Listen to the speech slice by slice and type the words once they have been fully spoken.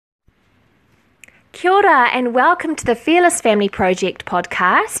Kia ora and welcome to the Fearless Family Project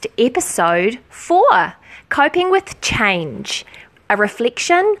podcast, episode 4, Coping with Change, a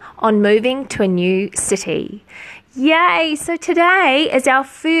reflection on moving to a new city. Yay! So today is our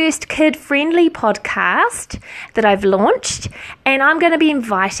first kid-friendly podcast that I've launched, and I'm going to be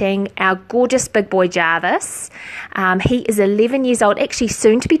inviting our gorgeous big boy Jarvis. He is 11 years old, actually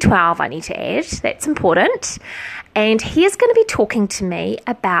soon to be 12, I need to add. That's important. And he is going to be talking to me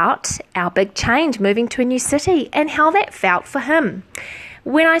about our big change, moving to a new city, and how that felt for him.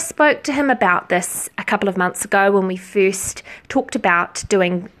 When I spoke to him about this a couple of months ago, when we first talked about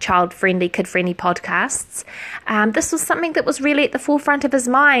doing child-friendly, kid-friendly podcasts, this was something that was really at the forefront of his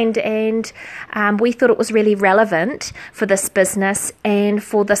mind, and we thought it was really relevant for this business and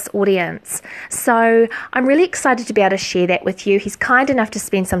for this audience. So I'm really excited to be able to share that with you. He's kind enough to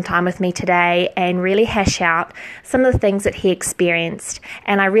spend some time with me today and really hash out some of the things that he experienced,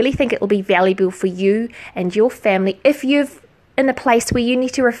 and I really think it will be valuable for you and your family if you've in a place where you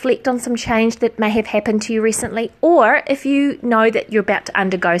need to reflect on some change that may have happened to you recently, or if you know that you're about to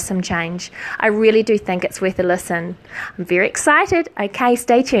undergo some change. I really do think it's worth a listen. I'm very excited. Okay,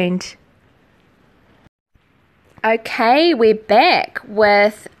 stay tuned. Okay, we're back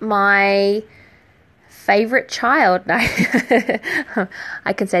with my favourite child. No,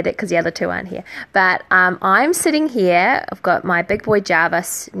 I can say that because the other two aren't here. But I'm sitting here. I've got my big boy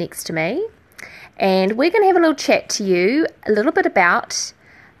Jarvis next to me. And we're going to have a little chat to you a little bit about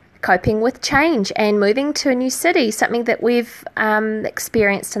coping with change and moving to a new city, something that we've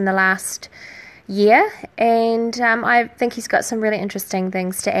experienced in the last year. And I think he's got some really interesting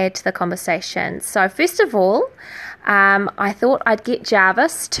things to add to the conversation. So first of all, I thought I'd get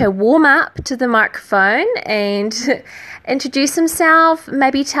Jarvis to warm up to the microphone and introduce himself.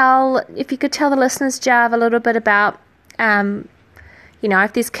 Maybe if you could tell the listeners, Jarv, a little bit about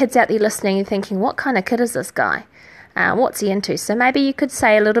if there's kids out there listening and thinking, what kind of kid is this guy? What's he into? So maybe you could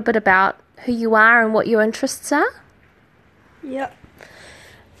say a little bit about who you are and what your interests are. Yep.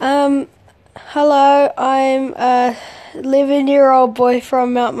 Hello, I'm a 11-year-old boy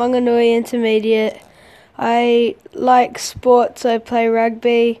from Mount Maunganui Intermediate. I like sports. I play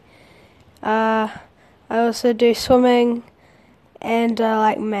rugby. I also do swimming, and I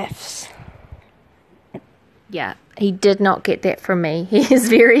like maths. Yeah, he did not get that from me. He is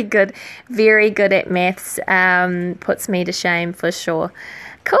very good at maths. Puts me to shame for sure.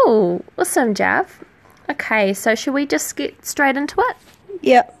 Cool. Awesome, Jav. Okay, so should we just get straight into it?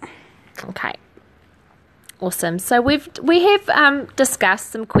 Yep. Okay. Awesome. So we have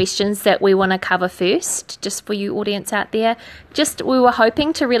discussed some questions that we want to cover first, just for you audience out there. We were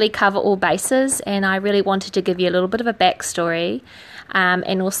hoping to really cover all bases, and I really wanted to give you a little bit of a backstory,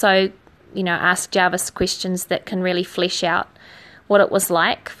 and also ask Jarvis questions that can really flesh out what it was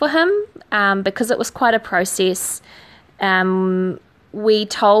like for him, because it was quite a process. We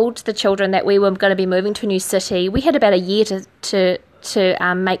told the children that we were going to be moving to a new city. We had about a year to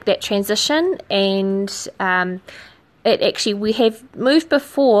make that transition, and we have moved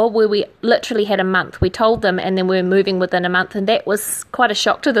before where we literally had a month. We told them, and then we were moving within a month, and that was quite a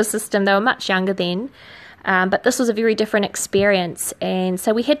shock to the system. They were much younger then. But this was a very different experience, and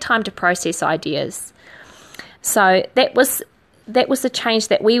so we had time to process ideas. So that was the change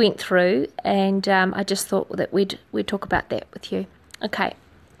that we went through, and I just thought that we'd talk about that with you. Okay,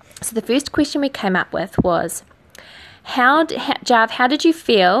 so the first question we came up with was, Jav, how did you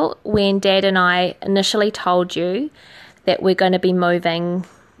feel when Dad and I initially told you that we're going to be moving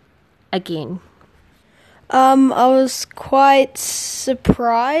again? I was quite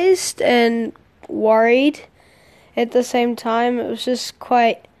surprised and worried at the same time. It was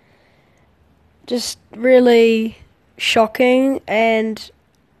just really shocking, and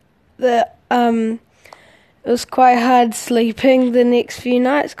it was quite hard sleeping the next few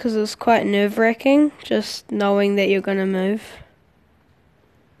nights because it was quite nerve-wracking just knowing that you're going to move.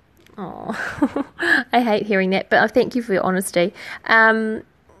 Oh, I hate hearing that, but I thank you for your honesty.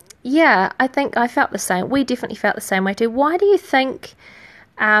 Yeah, I think I felt the same. We definitely felt the same way too. Why do you think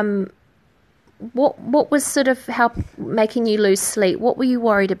What was sort of making you lose sleep? What were you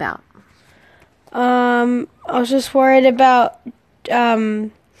worried about? I was just worried about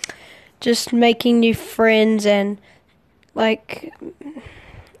just making new friends and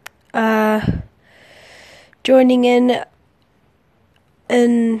joining in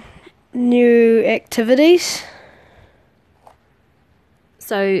new activities.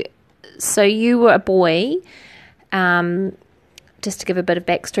 So you were a boy. just to give a bit of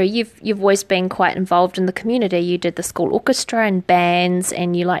backstory, you've always been quite involved in the community. You did the school orchestra and bands,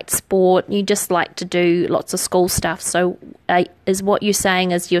 and you liked sport. You just like to do lots of school stuff. So is what you're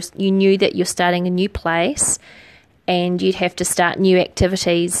saying is you knew that you're starting a new place and you'd have to start new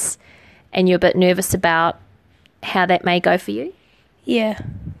activities, and you're a bit nervous about how that may go for you? Yeah.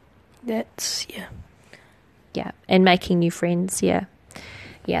 Yeah, and making new friends, yeah.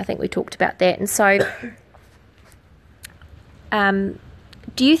 Yeah, I think we talked about that. And so...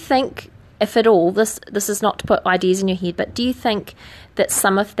 do you think, if at all, this is not to put ideas in your head, but do you think that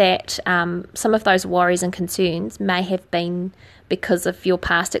some of those worries and concerns may have been because of your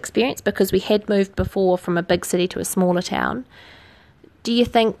past experience? Because we had moved before from a big city to a smaller town. Do you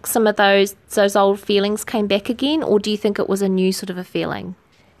think some of those old feelings came back again, or do you think it was a new sort of a feeling?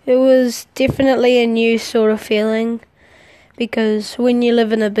 It was definitely a new sort of feeling, because when you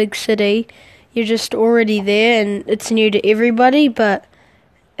live in a big city, you're just already there and it's new to everybody, but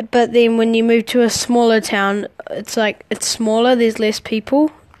then when you move to a smaller town, it's like it's smaller, there's less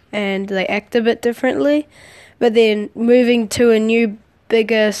people and they act a bit differently. But then moving to a new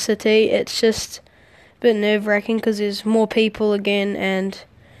bigger city, it's just a bit nerve-wracking because there's more people again, and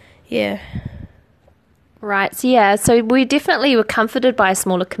yeah. Right, so we definitely were comforted by a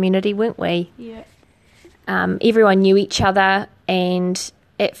smaller community, weren't we? Yeah. Everyone knew each other, and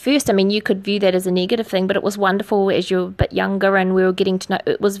at first, I mean, you could view that as a negative thing, but it was wonderful as you were a bit younger and we were getting to know.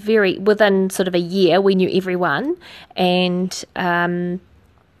 It was within sort of a year, we knew everyone, and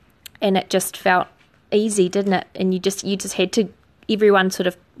it just felt easy, didn't it? And you just had to, everyone sort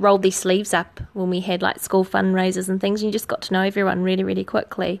of rolled their sleeves up when we had like school fundraisers and things, and you just got to know everyone really, really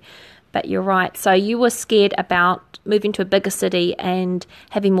quickly. But you're right. So you were scared about moving to a bigger city and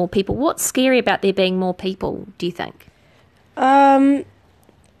having more people. What's scary about there being more people, do you think?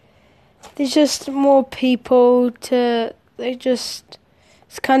 There's just more people it's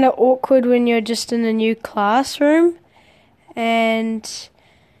kind of awkward when you're just in a new classroom, and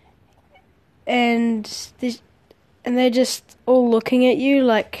they're just all looking at you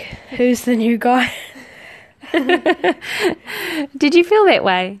like, who's the new guy? Did you feel that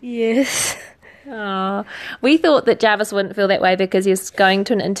way? Yes. Oh, we thought that Jarvis wouldn't feel that way because he was going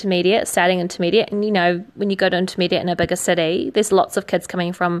to starting intermediate, and you know, when you go to intermediate in a bigger city, there's lots of kids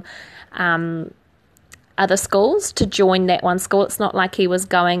coming from other schools to join that one school. It's not like he was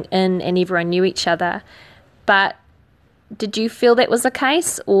going in and everyone knew each other. But did you feel that was the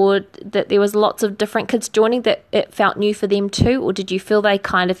case, or that there was lots of different kids joining that it felt new for them too, or did you feel they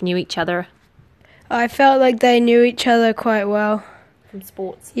kind of knew each other? I felt like they knew each other quite well. From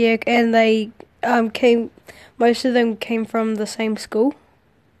sports? Yeah, and they most of them came from the same school.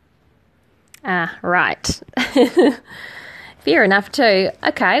 Ah, right. Fair enough too.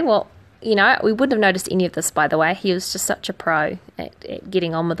 Okay, well, you know, we wouldn't have noticed any of this, by the way. He was just such a pro at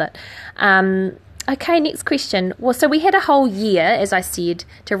getting on with it. Okay, next question. Well, so we had a whole year, as I said,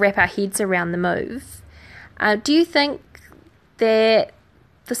 to wrap our heads around the move. Do you think that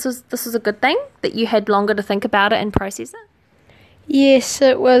this was a good thing, that you had longer to think about it and process it? Yes,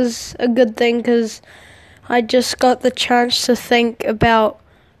 it was a good thing because I just got the chance to think about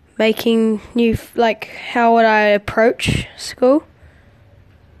making new, like, how would I approach school?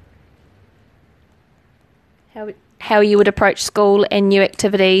 How you would approach school and new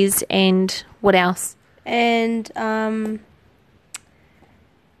activities, and what else? And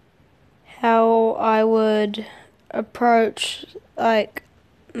how I would approach, like,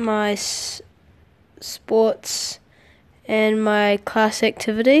 my sports and my class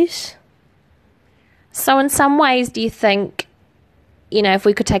activities. So in some ways, do you think, you know, if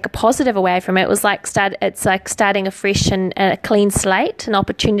we could take a positive away from it, it's like starting afresh and a clean slate, an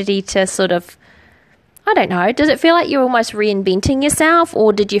opportunity to sort of, I don't know, does it feel like you're almost reinventing yourself,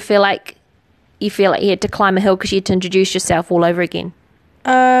 or did you feel like you had to climb a hill because you had to introduce yourself all over again?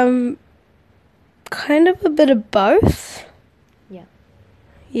 Kind of a bit of both. Yeah.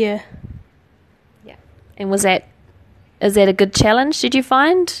 Yeah. Yeah. And is that a good challenge, did you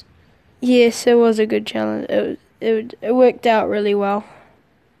find? Yes, it was a good challenge. It worked out really well.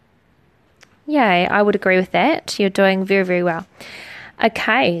 Yeah, I would agree with that. You're doing very, very well.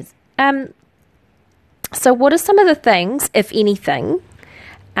 Okay. So what are some of the things, if anything,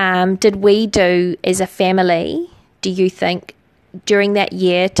 did we do as a family, do you think, during that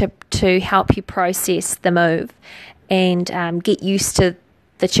year to help you process the move and get used to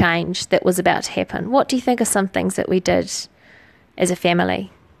the change that was about to happen? What do you think are some things that we did as a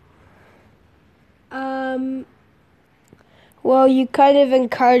family? Well, you kind of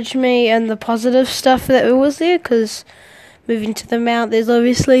encouraged me in the positive stuff that was there, because moving to the mount, there's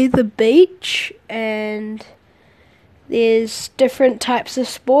obviously the beach, and there's different types of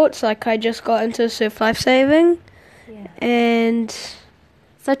sports. Like I just got into surf lifesaving, and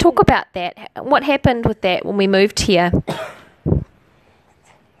so talk about that. What happened with that when we moved here?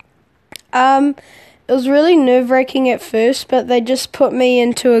 It was really nerve-wracking at first, but they just put me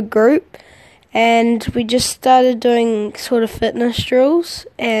into a group, and we just started doing sort of fitness drills,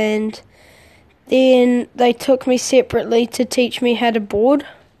 and then they took me separately to teach me how to board.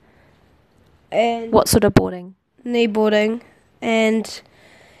 And what sort of boarding? Kneeboarding, and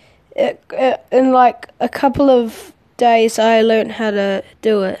in like a couple of days I learned how to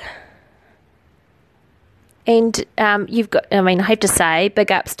do it. And you've got, I have to say,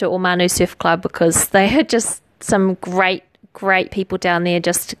 big ups to Omanu Surf Club, because they are just some great people down there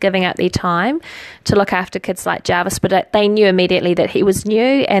just giving up their time to look after kids like Jarvis. But they knew immediately that he was new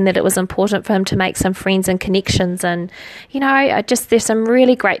and that it was important for him to make some friends and connections. And, there's some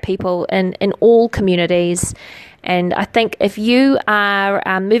really great people in all communities. And I think if you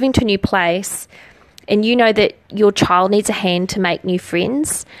are moving to a new place and you know that your child needs a hand to make new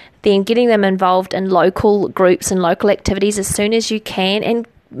friends, then getting them involved in local groups and local activities as soon as you can, and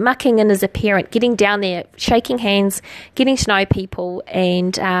mucking in as a parent, getting down there, shaking hands, getting to know people,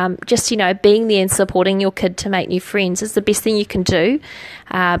 and being there and supporting your kid to make new friends is the best thing you can do.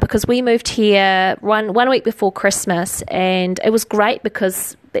 Because we moved here one week before Christmas, and it was great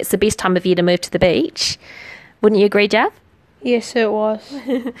because that's the best time of year to move to the beach. Wouldn't you agree, Jav? Yes, it was.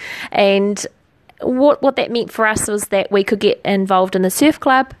 And what that meant for us was that we could get involved in the surf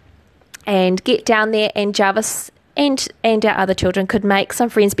club and get down there, and Jarvis and our other children could make some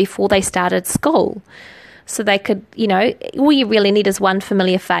friends before they started school. So they could, all you really need is one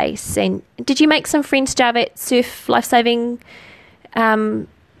familiar face. And did you make some friends, Jarv, at Surf Lifesaving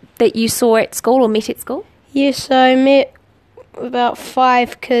that you saw at school or met at school? Yes, I met about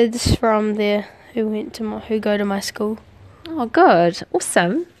 5 kids from there who go to my school. Oh, good.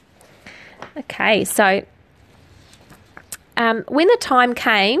 Awesome. Okay, so when the time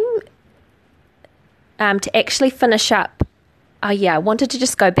came to actually finish up, I wanted to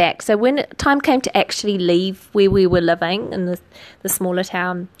just go back. So when time came to actually leave where we were living in the smaller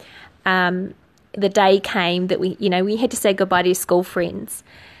town, the day came that we had to say goodbye to your school friends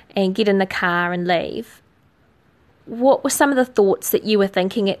and get in the car and leave. What were some of the thoughts that you were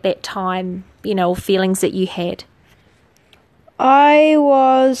thinking at that time, or feelings that you had? I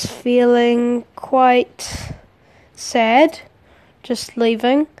was feeling quite sad just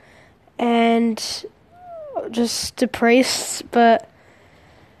leaving, and just depressed, but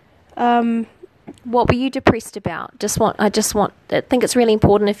what were you depressed about? I think it's really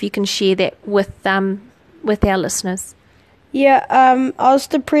important if you can share that with our listeners. I was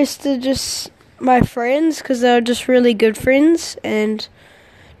depressed to just my friends, because they were just really good friends, and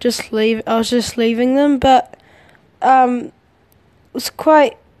I was just leaving them, but it was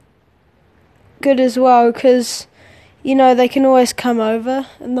quite good as well, because they can always come over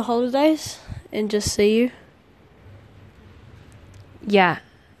in the holidays and just see you. Yeah.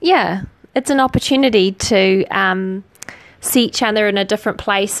 It's an opportunity to see each other in a different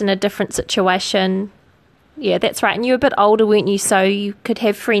place, in a different situation. Yeah, that's right. And you were a bit older, weren't you? So you could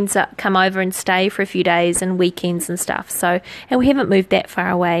have friends that come over and stay for a few days and weekends and stuff. And we haven't moved that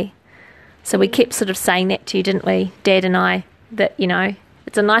far away. So we kept sort of saying that to you, didn't we, Dad and I, that,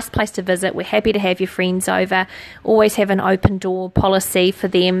 it's a nice place to visit. We're happy to have your friends over. Always have an open door policy for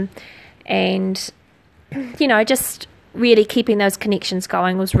them. And, just really keeping those connections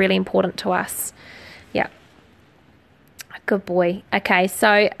going was really important to us. Yeah. Good boy. Okay,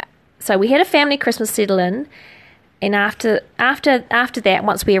 so we had a family Christmas settle in, and after that,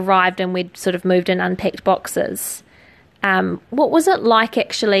 once we arrived and we'd sort of moved in unpacked boxes, what was it like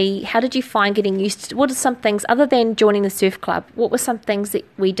actually? How did you find getting used to, what are some things, other than joining the surf club, what were some things that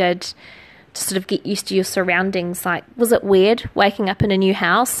we did to sort of get used to your surroundings? Like, was it weird waking up in a new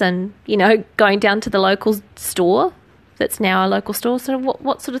house and, going down to the local store that's now a local store? So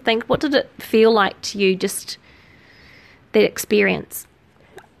what sort of thing, what did it feel like to you, just that experience?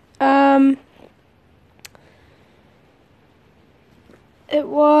 It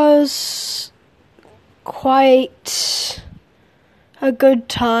was quite a good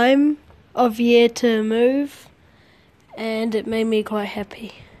time of year to move, and it made me quite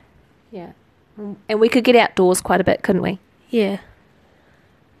happy. Yeah. And we could get outdoors quite a bit, couldn't we? Yeah.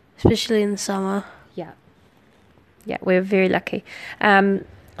 Especially in the summer. Yeah, we're very lucky.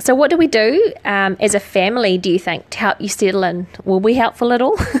 So what do we do as a family, do you think, to help you settle in? Were we helpful at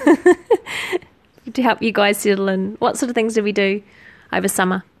all? To help you guys settle in? What sort of things did we do over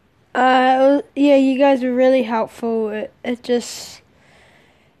summer? You guys were really helpful. It just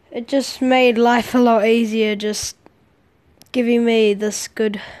made life a lot easier, just giving me this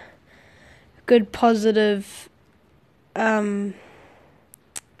good positive,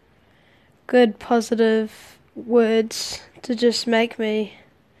 words to just make me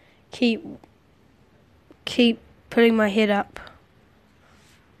keep putting my head up.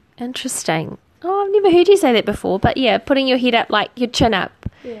 Interesting. Oh, I've never heard you say that before, but yeah, putting your head up, like your chin up,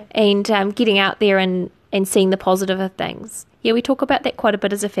 and getting out there and seeing the positive of things. Yeah, we talk about that quite a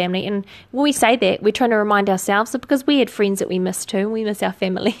bit as a family, and when we say that, we're trying to remind ourselves, because we had friends that we miss too, and we miss our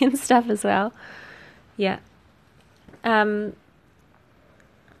family and stuff as well. Yeah. Good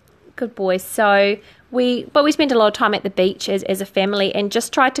boy. So we spent a lot of time at the beach as a family and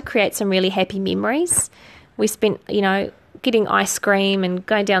just tried to create some really happy memories. We spent, getting ice cream and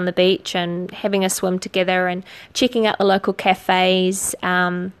going down the beach and having a swim together and checking out the local cafes,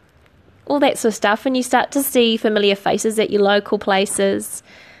 all that sort of stuff. And you start to see familiar faces at your local places,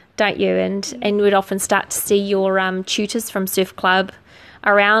 don't you? And we'd often start to see your tutors from surf club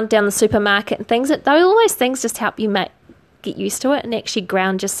around down the supermarket and things. All those things just help you get used to it and actually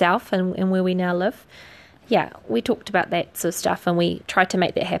ground yourself and where we now live. Yeah, we talked about that sort of stuff, and we tried to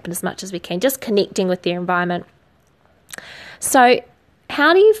make that happen as much as we can, just connecting with the environment. So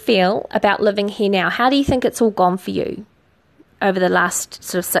how do you feel about living here now? How do you think it's all gone for you over the last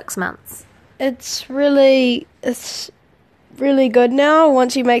sort of 6 months? It's really good now.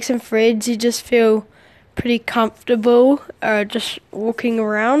 Once you make some friends, you just feel pretty comfortable just walking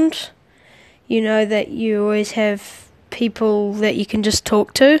around. You know that you always have people that you can just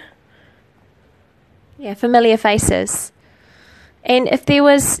talk to. Yeah, familiar faces. And if there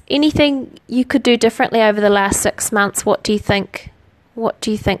was anything you could do differently over the last 6 months, what do you think?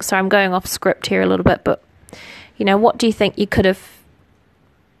 Sorry, I'm going off script here a little bit, but what do you think you could have,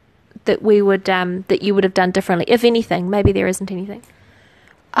 that you would have done differently, if anything? Maybe there isn't anything.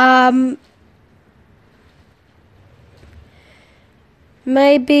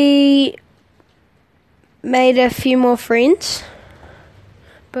 Maybe made a few more friends.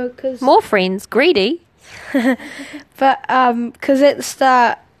 More friends? Greedy? But because at the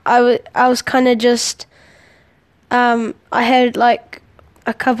start I was kind of just I had like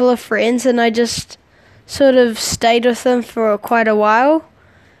a couple of friends and I just sort of stayed with them for quite a while,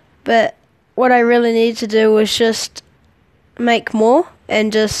 but what I really needed to do was just make more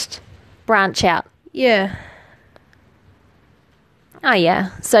and just branch out. Yeah. Oh yeah.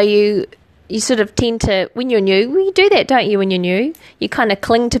 So you sort of tend to, when you're new, you do that, don't you? When you're new, you kind of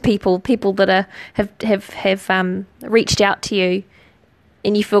cling to people that have reached out to you,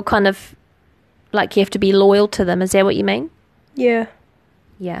 and you feel kind of like you have to be loyal to them. Is that what you mean? Yeah.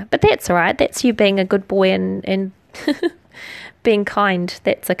 Yeah, but that's all right. That's you being a good boy and being kind.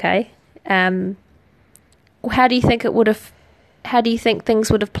 That's okay. How do you think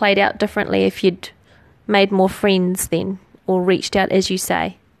things would have played out differently if you'd made more friends then, or reached out, as you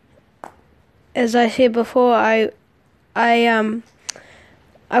say? As I said before, I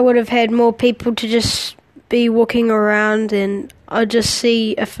would have had more people to just be walking around, and I'd just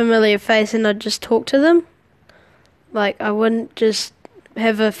see a familiar face and I'd just talk to them. Like, I wouldn't just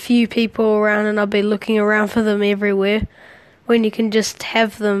have a few people around and I'd be looking around for them everywhere, when you can just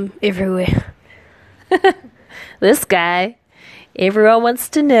have them everywhere. This guy, everyone wants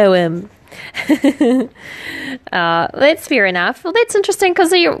to know him. That's fair enough. Well, that's interesting, because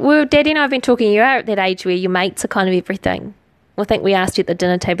Daddy and I have been talking. You are at that age where your mates are kind of everything. I think we asked you at the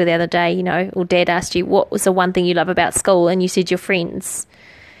dinner table the other day, or Dad asked you, what was the one thing you love about school, and you said your friends.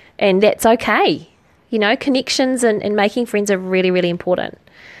 And that's okay. Connections and making friends are really, really important.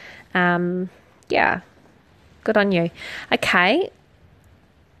 Yeah, good on you. Okay.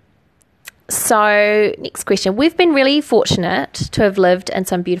 So, next question. We've been really fortunate to have lived in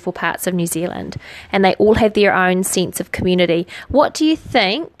some beautiful parts of New Zealand, and they all have their own sense of community. What do you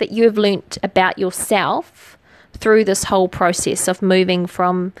think that you have learnt about yourself through this whole process of moving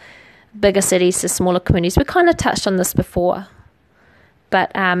from bigger cities to smaller communities? We kind of touched on this before,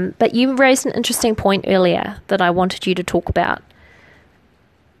 but you raised an interesting point earlier that I wanted you to talk about.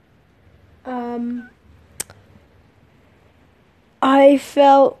 I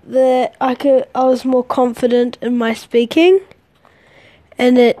felt that I was more confident in my speaking,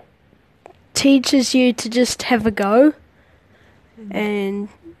 and it teaches you to just have a go, and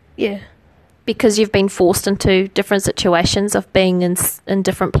yeah. Because you've been forced into different situations of being in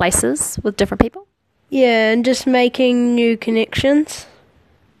different places with different people? Yeah, and just making new connections.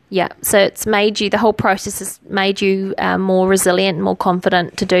 Yeah, so the whole process has made you more resilient, more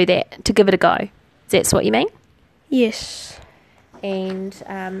confident to do that, to give it a go. That's what you mean? Yes. And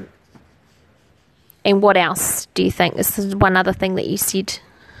what else do you think? This is one other thing that you said.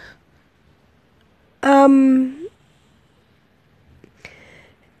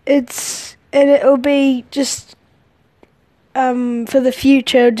 it'll be just for the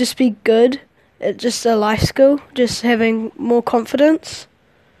future. It'll just be good. It's just a life skill. Just having more confidence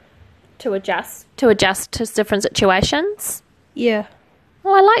to adjust to different situations. Yeah.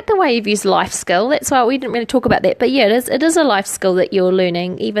 Well, I like the way you've used life skill. That's why we didn't really talk about that. But yeah, it is a life skill that you're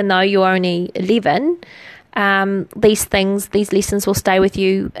learning, even though you're only 11. These lessons will stay with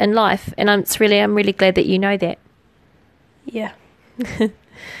you in life, and I'm really glad that you know that. Yeah.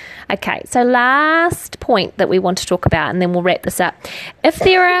 Okay, so last point that we want to talk about, and then we'll wrap this up. If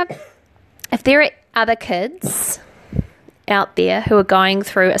there are other kids out there who are going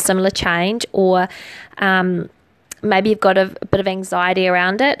through a similar change, or maybe you've got a bit of anxiety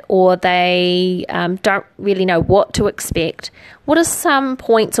around it, or they don't really know what to expect, what are some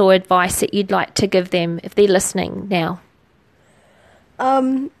points or advice that you'd like to give them if they're listening now?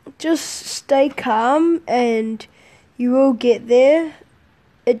 Just stay calm and you will get there.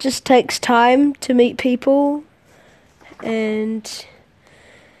 It just takes time to meet people, and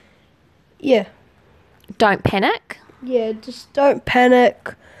yeah. Don't panic. Yeah, just don't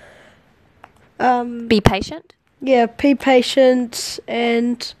panic. Be patient. Yeah, be patient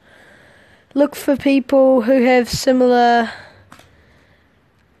and look for people who have similar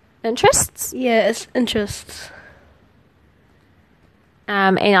interests. Yeah, interests.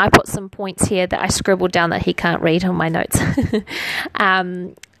 And I put some points here that I scribbled down that he can't read on my notes.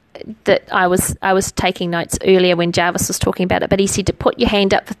 That I was taking notes earlier when Jarvis was talking about it, but he said to put your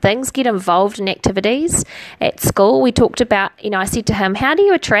hand up for things, get involved in activities at school. We talked about, I said to him, how do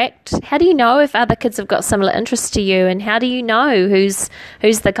you know if other kids have got similar interests to you, and how do you know who's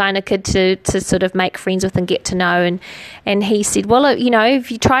the kind of kid to sort of make friends with and get to know? And he said, well,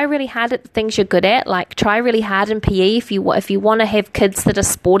 if you try really hard at the things you're good at, like try really hard in PE, if you want to have kids that are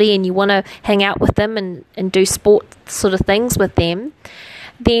sporty and you want to hang out with them and do sport sort of things with them,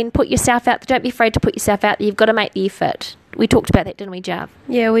 then put yourself out there. Don't be afraid to put yourself out there. You've got to make the effort. We talked about that, didn't we, Jav?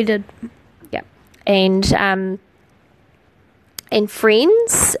 Yeah, we did. Yeah. And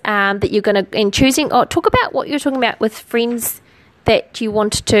friends that you're going to, and choosing, talk about what you're talking about with friends that you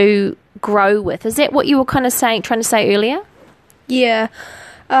want to grow with. Is that what you were kind of trying to say earlier? Yeah.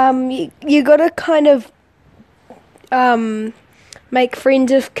 You got to kind of make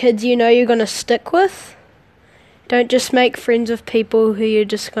friends with kids you're going to stick with. Don't just make friends with people who you're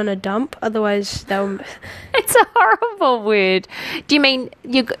just going to dump, otherwise they'll... It's a horrible word. Do you mean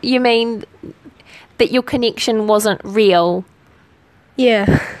you mean that your connection wasn't real?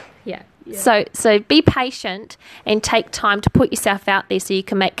 Yeah. Yeah. So be patient and take time to put yourself out there so you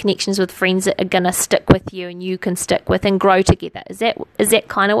can make connections with friends that are going to stick with you and you can stick with and grow together. Is that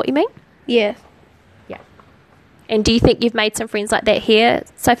kind of what you mean? Yeah. Yeah. And do you think you've made some friends like that here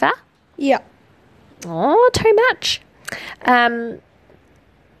so far? Yeah. Oh, too much.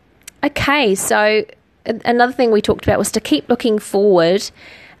 Okay, so another thing we talked about was to keep looking forward,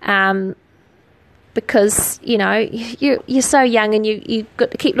 because you're so young and you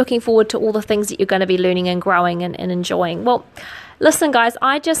got to keep looking forward to all the things that you're going to be learning and growing and enjoying. Well, listen, guys,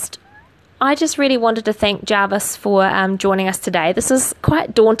 I just really wanted to thank Jarvis for joining us today. This is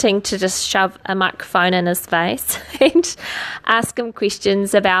quite daunting to just shove a microphone in his face and ask him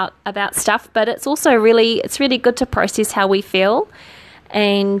questions about stuff, but it's also really good to process how we feel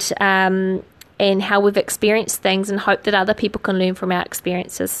and how we've experienced things, and hope that other people can learn from our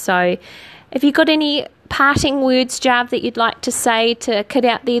experiences. So if you've got any parting words, Jav, that you'd like to say to a kid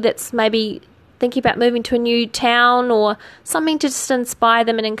out there that's maybe thinking about moving to a new town, or something to just inspire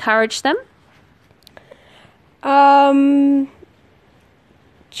them and encourage them?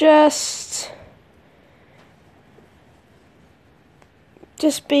 Just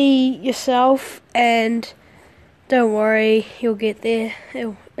be yourself and don't worry, you'll get there.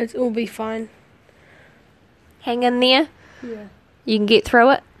 It'll be fine. Hang in there. Yeah. You can get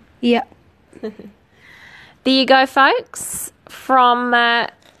through it. Yeah. There you go, folks. From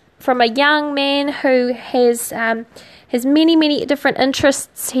a young man who has many different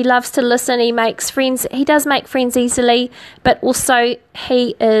interests. He loves to listen. He makes friends. He does make friends easily, but also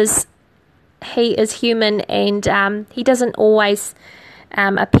he is human, and he doesn't always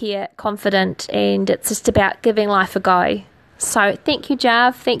appear confident. And it's just about giving life a go. So thank you,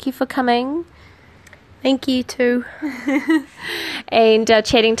 Jav. Thank you for coming. Thank you too. And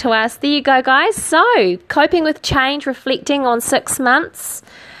chatting to us. There you go, guys. So coping with change, reflecting on 6 months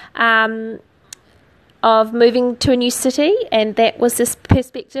of moving to a new city, and that was this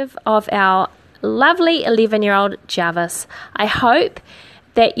perspective of our lovely 11-year-old Jarvis. I hope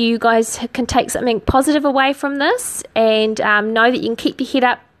that you guys can take something positive away from this, and know that you can keep your head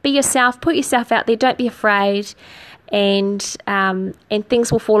up, be yourself, put yourself out there, don't be afraid, and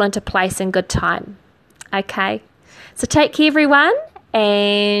things will fall into place in good time. Okay, so take care, everyone,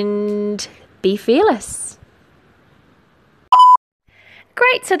 and be fearless.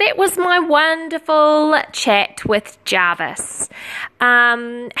 Great, so that was my wonderful chat with Jarvis.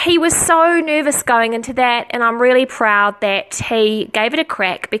 He was so nervous going into that, and I'm really proud that he gave it a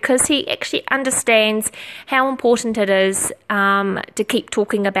crack, because he actually understands how important it is to keep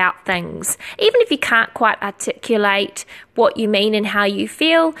talking about things. Even if you can't quite articulate what you mean and how you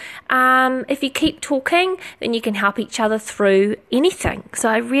feel, if you keep talking, then you can help each other through anything. So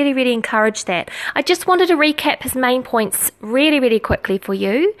I really, really encourage that. I just wanted to recap his main points really, really quickly for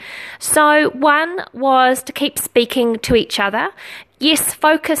you. So one was to keep speaking to each other. Yes,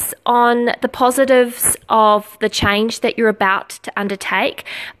 focus on the positives of the change that you're about to undertake,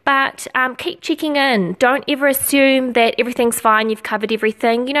 but keep checking in. Don't ever assume that everything's fine, you've covered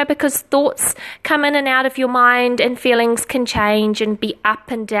everything, because thoughts come in and out of your mind, and feelings can change and be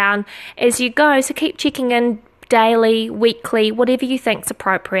up and down as you go. So keep checking in daily, weekly, whatever you think's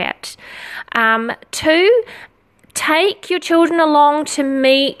appropriate. 2, take your children along to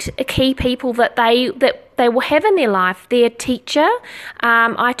meet key people that they will have in their life. Their teacher.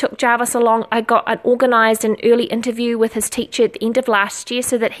 I took Jarvis along. I got organised an early interview with his teacher at the end of last year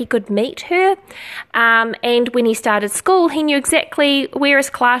so that he could meet her. And when he started school, he knew exactly where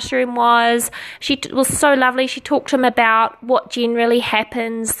his classroom was. She was so lovely. She talked to him about what generally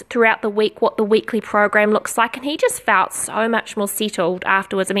happens throughout the week, what the weekly program looks like, and he just felt so much more settled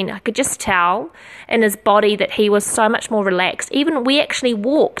afterwards. I mean, I could just tell in his body that he was so much more relaxed. Even we actually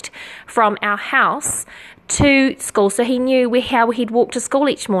walked from our house to school, so he knew how he'd walk to school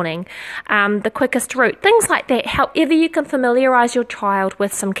each morning, the quickest route, things like that. However you can familiarise your child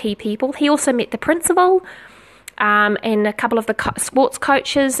with some key people. He also met the principal and a couple of the sports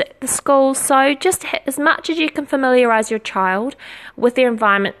coaches at the school. So just as much as you can familiarise your child with their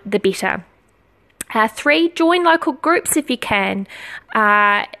environment, the better. 3, join local groups if you can.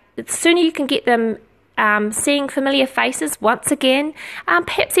 The sooner you can get them seeing familiar faces once again,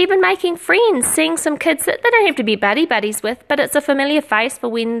 perhaps even making friends, seeing some kids that they don't have to be buddies with, but it's a familiar face for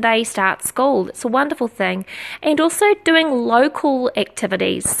when they start school. It's a wonderful thing. And also doing local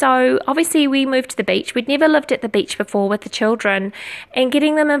activities. So obviously we moved to the beach. We'd never lived at the beach before with the children, and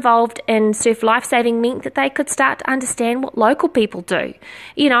getting them involved in surf lifesaving meant that they could start to understand what local people do.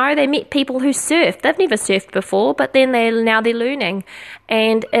 They met people who surf. They've never surfed before, but then they're learning.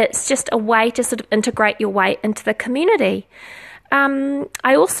 And it's just a way to sort of integrate your way into the community.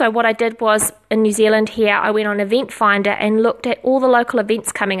 What I did was, in New Zealand here, I went on Event Finder and looked at all the local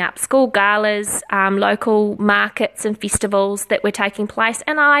events coming up, school galas, local markets and festivals that were taking place,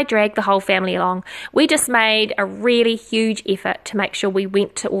 and I dragged the whole family along. We just made a really huge effort to make sure we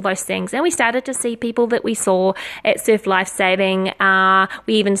went to all those things, and we started to see people that we saw at Surf Lifesaving.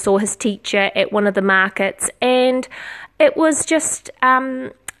 We even saw his teacher at one of the markets, and it was just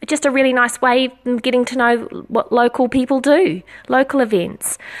a really nice way of getting to know what local people do, local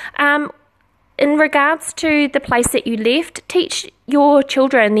events. In regards to the place that you left, teach your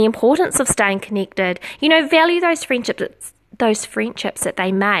children the importance of staying connected. Value those friendships that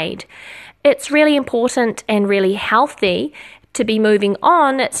they made. It's really important and really healthy to be moving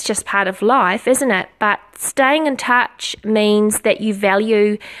on. It's just part of life, isn't it? But staying in touch means that you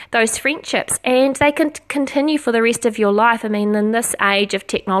value those friendships, and they can continue for the rest of your life. I mean, in this age of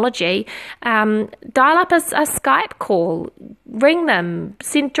technology, dial up a Skype call, ring them,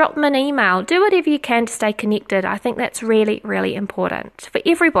 drop them an email, do whatever you can to stay connected. I think that's really, really important for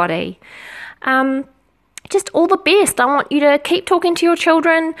everybody. Just all the best. I want you to keep talking to your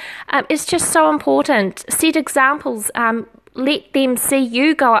children. It's just so important. Set examples. Let them see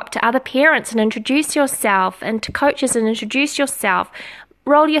you go up to other parents and introduce yourself, and to coaches and introduce yourself.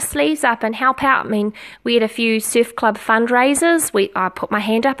 Roll your sleeves up and help out. I mean, we had a few surf club fundraisers. I put my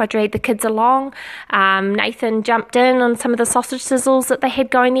hand up. I dragged the kids along. Nathan jumped in on some of the sausage sizzles that they had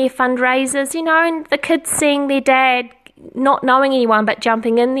going there, fundraisers, and the kids seeing their dad not knowing anyone but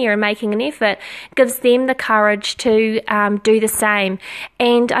jumping in there and making an effort gives them the courage to do the same.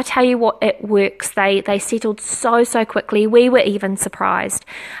 And I tell you what, it works. They settled so quickly. We were even surprised.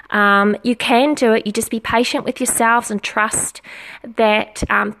 You can do it. You just be patient with yourselves and trust that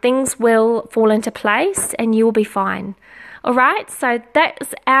things will fall into place and you will be fine. All right, so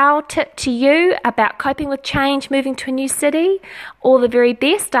that's our tip to you about coping with change, moving to a new city. All the very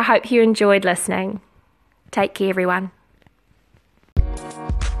best. I hope you enjoyed listening. Take care, everyone.